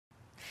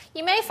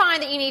You may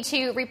find that you need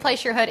to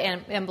replace your hood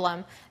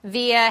emblem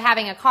via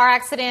having a car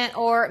accident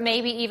or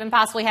maybe even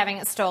possibly having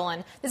it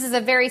stolen. This is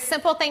a very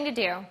simple thing to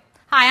do.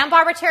 Hi, I'm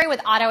Barbara Terry with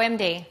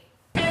AutoMD.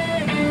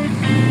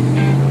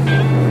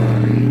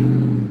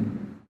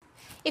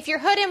 If your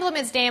hood emblem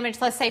is damaged,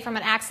 let's say from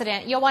an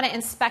accident, you'll want to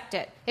inspect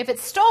it. If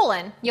it's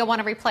stolen, you'll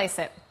want to replace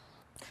it.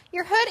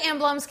 Your hood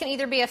emblems can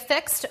either be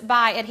affixed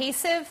by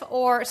adhesive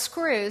or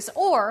screws,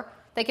 or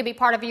they could be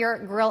part of your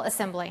grille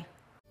assembly.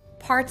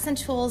 Parts and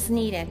tools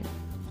needed.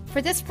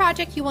 For this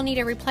project, you will need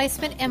a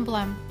replacement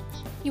emblem.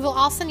 You will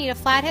also need a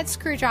flathead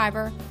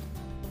screwdriver,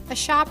 a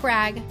shop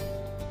rag,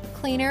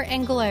 cleaner,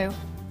 and glue.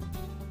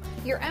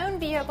 Your own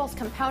vehicle's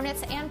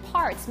components and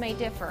parts may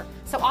differ,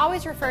 so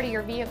always refer to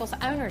your vehicle's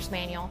owner's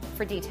manual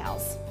for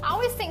details.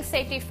 Always think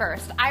safety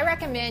first. I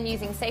recommend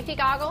using safety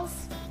goggles,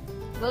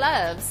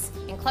 gloves,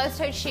 and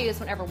closed-toed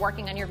shoes whenever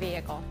working on your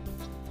vehicle.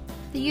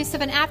 The use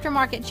of an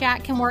aftermarket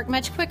jack can work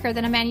much quicker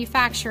than a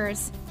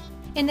manufacturer's.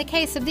 In the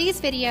case of these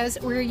videos,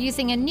 we're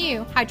using a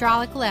new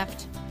hydraulic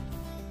lift.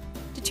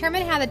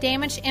 Determine how the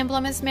damaged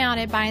emblem is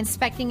mounted by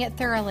inspecting it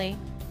thoroughly.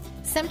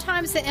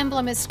 Sometimes the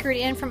emblem is screwed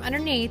in from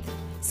underneath,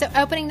 so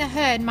opening the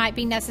hood might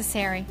be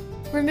necessary.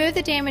 Remove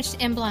the damaged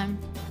emblem.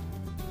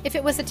 If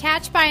it was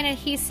attached by an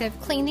adhesive,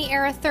 clean the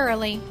area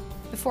thoroughly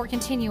before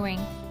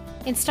continuing.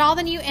 Install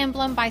the new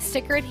emblem by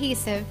sticker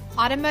adhesive,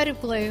 automotive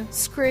glue,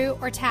 screw,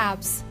 or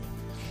tabs.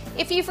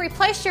 If you've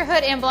replaced your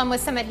hood emblem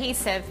with some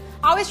adhesive,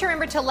 always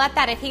remember to let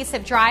that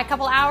adhesive dry a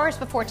couple hours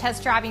before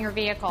test driving your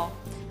vehicle.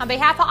 On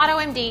behalf of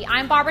AutoMD,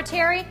 I'm Barbara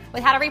Terry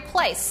with how to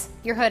replace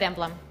your hood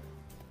emblem.